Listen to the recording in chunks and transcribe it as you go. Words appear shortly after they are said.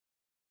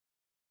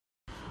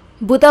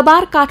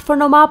बुधबार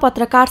काठमाडौँमा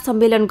पत्रकार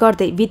सम्मेलन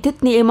गर्दै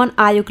विद्युत नियमन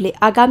आयोगले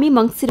आगामी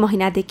मङ्सिर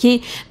महिनादेखि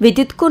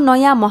विद्युतको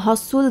नयाँ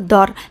महसुल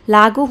दर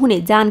लागू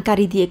हुने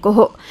जानकारी दिएको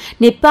हो।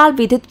 नेपाल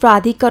विद्युत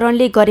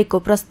प्राधिकरणले गरेको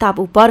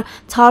प्रस्ताव उप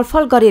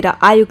छलफल गरेर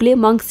आयोगले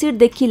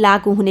मङ्सिरदेखि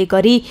लागू हुने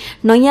गरी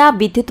नयाँ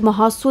विद्युत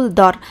महसुल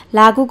दर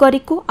लागू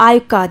गरेको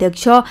आयोगका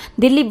अध्यक्ष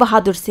दिल्ली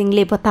बहादुर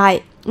सिंहले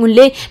बताए।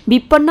 उनले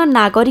विपन्न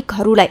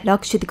नागरिकहरूलाई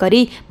लक्षित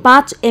गरी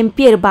 5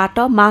 एम्पियरबाट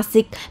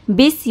मासिक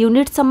 20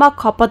 युनिटसम्म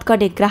खपत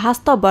गर्ने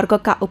ग्राहस्थ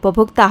वर्गका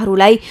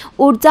उपभोक्ताहरूलाई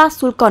ऊर्जा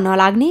शुल्क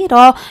नलाग्ने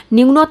र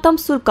न्यूनतम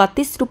शुल्क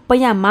 30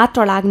 रुपैयाँ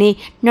मात्र लाग्ने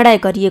निर्णय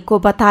गरिएको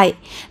बताए।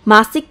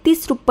 मासिक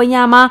 30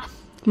 रुपैयाँमा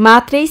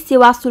मात्रै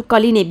सेवा शुल्क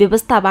लिने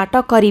व्यवस्थाबाट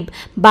करिब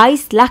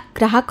 22 लाख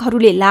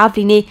ग्राहकहरूले लाभ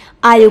लिने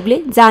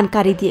आयोगले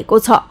जानकारी दिएको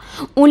छ।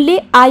 उनले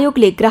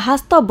आयोगले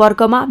ग्राहस्थ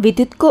वर्गमा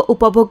विद्युतको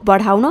उपभोग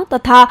बढाउन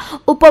तथा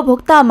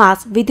उपभोक्तामाझ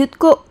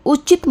विद्युतको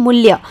उचित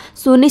मूल्य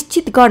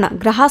सुनिश्चित गर्न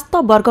ग्राहस्थ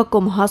वर्गको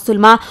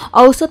महसुलमा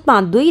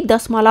औसतमा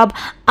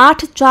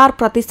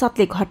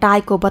 2.84%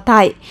 घटाएको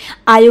बताए।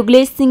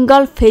 आयोगले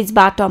सिंगल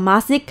फेजबाट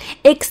मासिक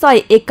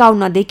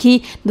 151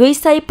 देखि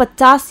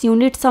 250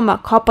 युनिटसम्म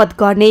खपत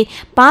गर्ने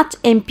 5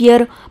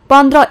 एम्पियर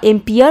 15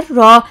 एम्पियर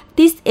र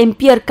 30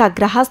 एम्पियरका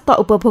ग्राहस्थ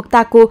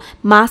उपभोक्ताको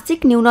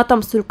मासिक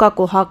न्यूनतम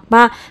शुल्कको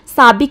हकमा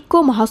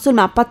साबिकको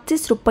महसुलमा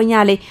 25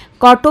 रुपैयाँले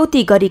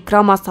कटौती गरी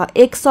क्रमशः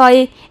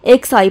 100,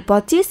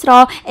 125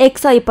 र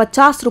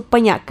 150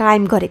 रुपैयाँ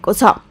कायम गरेको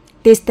छ।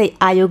 त्यस्तै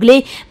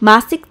आयोगले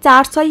मासिक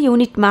 400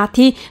 युनिट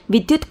माथि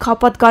विद्युत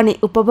खपत गर्ने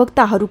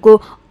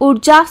उपभोक्ताहरूको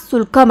ऊर्जा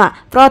शुल्कमा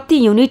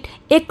प्रति युनिट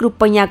 1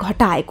 रुपैयाँ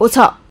घटाएको छ।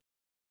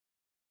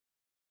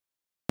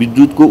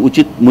 विद्युतको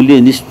उचित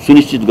मूल्य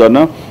सुनिश्चित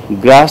गर्न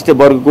ग्राहस्थ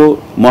वर्गको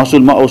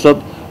महसुलमा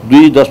औसत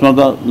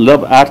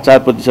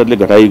 2.84%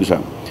 घटाइएको छ।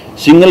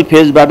 सिंगल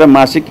फेजबाट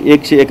मासिक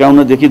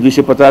 151 देखि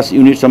 250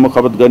 युनिटसम्म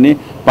खपत गर्ने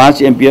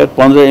 5 एम्पियर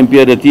 15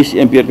 एम्पियर र 30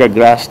 एम्पियरका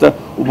ग्राहस्थ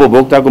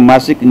उपभोक्ताको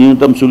मासिक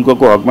न्यूनतम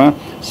शुल्कको हकमा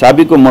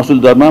साबिकको महसुल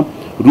दरमा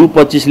रु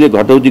 25 ले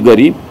घटौती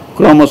गरी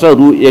क्रमशः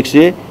रु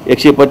 100,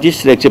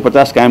 125 र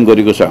 150 कायम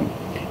गरेको छ।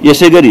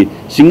 यसैगरी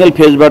सिंगल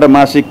फेजबाट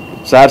मासिक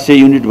 400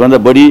 युनिटभन्दा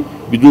बढी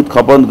विद्युत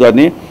खपत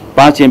गर्ने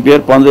 5 एम्पियर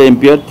 15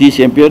 एम्पियर 30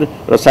 एम्पियर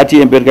र 60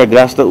 एम्पियरका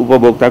ग्राहस्थ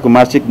उपभोक्ताको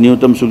मासिक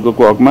न्यूनतम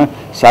शुल्कको हकमा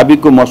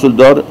साबिकको महसुल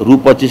दर रु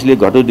 25 ले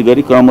घटौती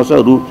गरी क्रमशः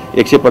रु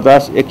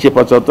 150,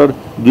 175,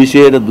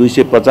 200 र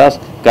 250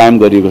 कायम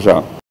गरिएको छ।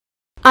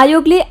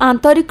 आयोगले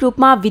आन्तरिक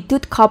रूपमा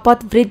विद्युत खपत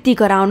वृद्धि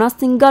गराउन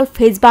सिंगल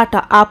फेजबाट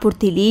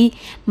आपूर्ति लिई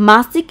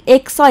मासिक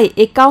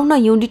 151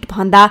 युनिट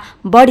भन्दा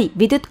बढी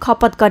विद्युत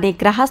खपत गर्ने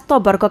ग्राहस्थ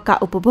वर्गका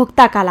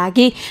उपभोक्ताका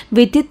लागि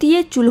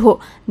विद्युतीय चुल्हो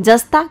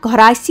जस्ता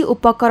घरायसी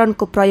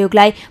उपकरणको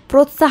प्रयोगलाई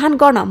प्रोत्साहन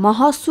गर्न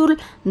महसुल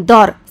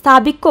दर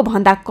साबिकको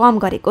भन्दा कम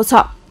गरेको छ।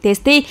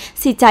 त्यस्तै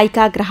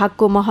सिँचाइका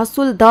ग्राहकको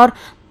महसुल दर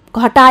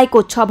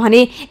घटाएको छ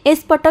भने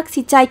यसपटक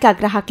सिँचाइका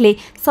ग्राहकले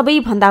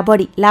सबैभन्दा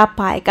बढी लाभ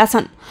पाएका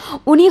छन्।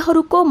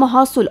 उनीहरूको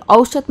महसुल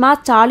औसतमा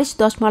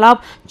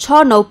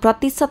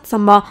 40.69%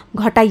 सम्म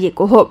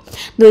घटाइएको हो।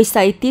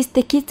 230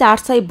 देखि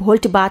 400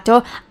 भोल्टबाट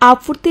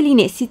आपूर्ति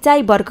लिने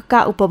सिँचाइ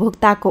वर्गका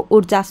उपभोक्ताको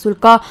ऊर्जा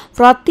शुल्क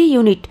प्रति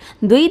युनिट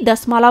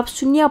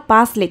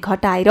 2.05 ले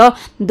घटाएर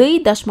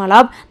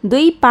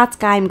 2.25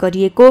 कायम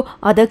गरिएको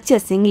अध्यक्ष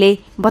सिंहले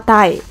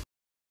बताए।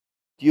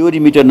 थियोरी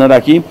मिटर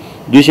नराखी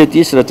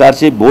 230 र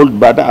 400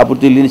 भोल्टबाट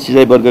आपूर्ति लिने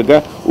सिँचाइ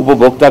वर्गका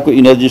उपभोक्ताको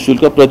इनर्जी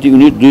शुल्क प्रति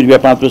युनिट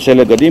 2.05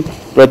 रुपैयाँ गरी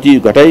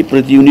घटाई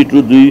प्रति युनिट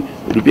रु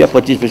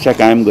 2.25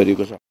 कायम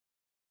गरेको छ।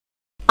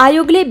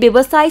 आयोगले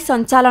व्यवसाय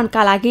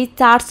सञ्चालनका लागि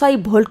 400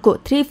 भोल्टको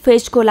 3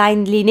 फेजको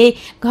लाइन लिने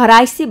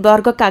घरायसी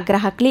वर्गका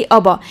ग्राहकले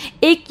अब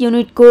 1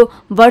 युनिटको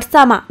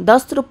वर्षामा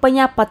 10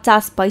 रुपैयाँ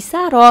 50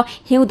 पैसा र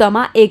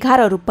हिउँदमा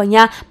 11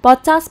 रुपैयाँ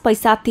 50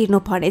 पैसा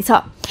तिर्नुपर्नेछ।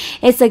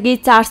 यसअघि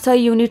 400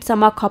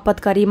 युनिटसम्म खपत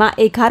गरेमा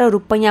 11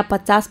 रुपैयाँ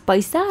 50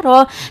 पैसा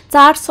र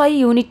 400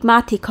 युनिट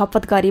माथि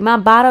खपत गरेमा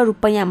 12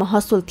 रुपैयाँ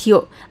महसुल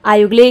थियो।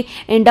 आयोगले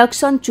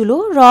इन्डक्सन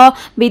चुलो र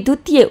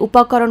विद्युतीय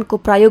उपकरणको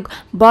प्रयोग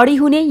बढी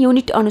हुने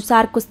युनिट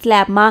अनुसारको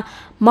स्ल्याबमा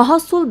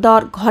महसुल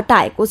दर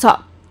घटाएको छ।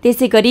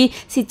 त्यसैगरी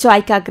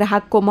सिँचाइका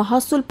ग्राहकको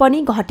महसुल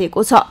पनि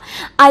घटेको छ।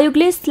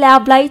 आयोगले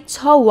स्ल्याबलाई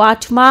 6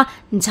 वाटमा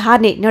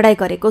झार्ने निर्णय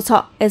गरेको छ।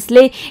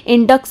 यसले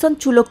इन्डक्सन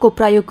चुलोको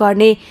प्रयोग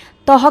गर्ने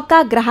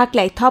तहका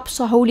ग्राहकलाई थप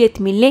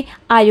सहुलियत मिल्ने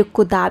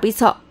आयोगको दाबी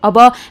छ। अब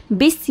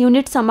 20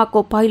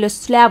 युनिटसम्मको पहिलो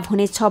स्ल्याब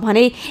हुनेछ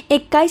भने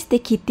 21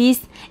 देखि 30,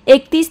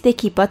 31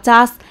 देखि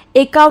 50,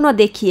 51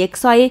 देखि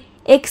 100,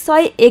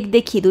 101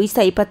 देखि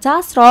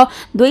 250 र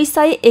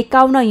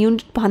 251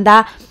 युनिट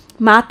भन्दा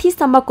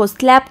माथिसम्मको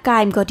स्ल्याब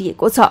कायम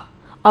गरिएको छ।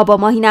 अब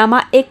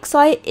महिनामा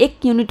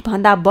 101 युनिट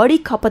भन्दा बढी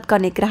खपत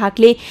गर्ने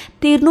ग्राहकले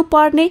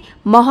तिर्नुपर्ने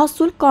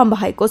महसुल कम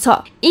भएको छ।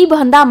 यी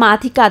भन्दा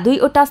माथिका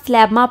 2वटा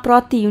स्ल्याबमा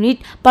प्रति युनिट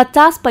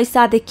 50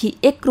 पैसादेखि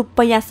 1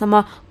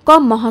 रुपैयाँसम्म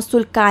कम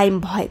महसुल कायम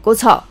भएको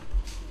छ।